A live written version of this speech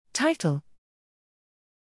Title: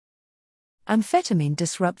 Amphetamine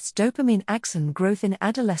disrupts dopamine axon growth in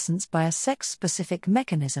adolescence by a sex-specific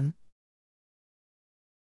mechanism.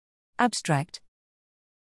 Abstract: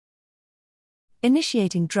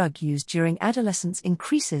 Initiating drug use during adolescence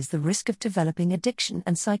increases the risk of developing addiction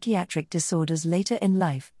and psychiatric disorders later in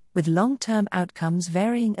life, with long-term outcomes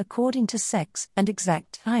varying according to sex and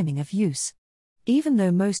exact timing of use. Even though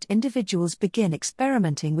most individuals begin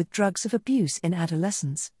experimenting with drugs of abuse in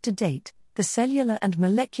adolescence, to date, the cellular and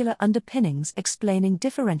molecular underpinnings explaining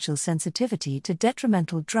differential sensitivity to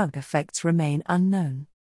detrimental drug effects remain unknown.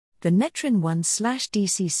 The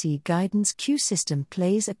Netrin-1/DCC guidance Q system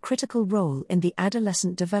plays a critical role in the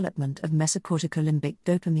adolescent development of mesocorticolimbic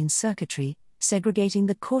dopamine circuitry, segregating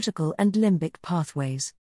the cortical and limbic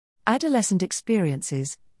pathways. Adolescent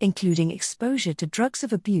experiences, including exposure to drugs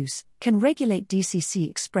of abuse, can regulate DCC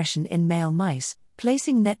expression in male mice,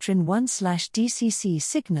 placing Netrin-1/DCC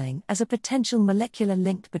signaling as a potential molecular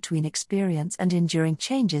link between experience and enduring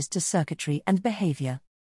changes to circuitry and behavior.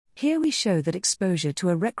 Here we show that exposure to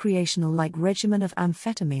a recreational-like regimen of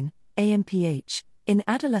amphetamine, AMPH, in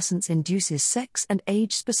adolescence induces sex and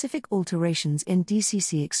age-specific alterations in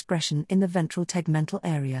DCC expression in the ventral tegmental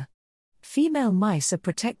area. Female mice are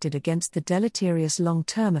protected against the deleterious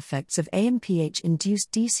long-term effects of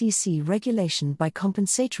AMPH-induced DCC regulation by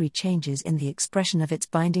compensatory changes in the expression of its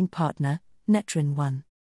binding partner, Netrin-1.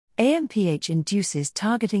 AMPH induces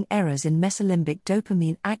targeting errors in mesolimbic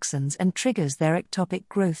dopamine axons and triggers their ectopic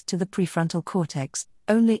growth to the prefrontal cortex,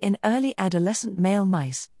 only in early adolescent male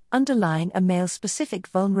mice, underlying a male-specific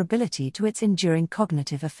vulnerability to its enduring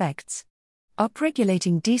cognitive effects.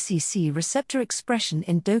 Upregulating DCC receptor expression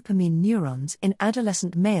in dopamine neurons in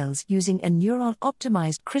adolescent males using a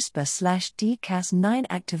neuron-optimized CRISPR/Cas9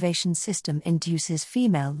 activation system induces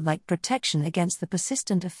female-like protection against the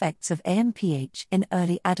persistent effects of AMPH in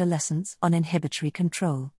early adolescence on inhibitory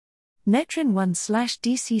control.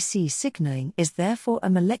 Netrin-1/DCC signaling is therefore a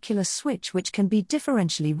molecular switch which can be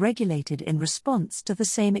differentially regulated in response to the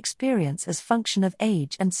same experience as function of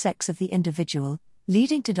age and sex of the individual,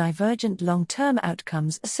 leading to divergent long-term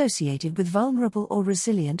outcomes associated with vulnerable or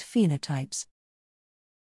resilient phenotypes.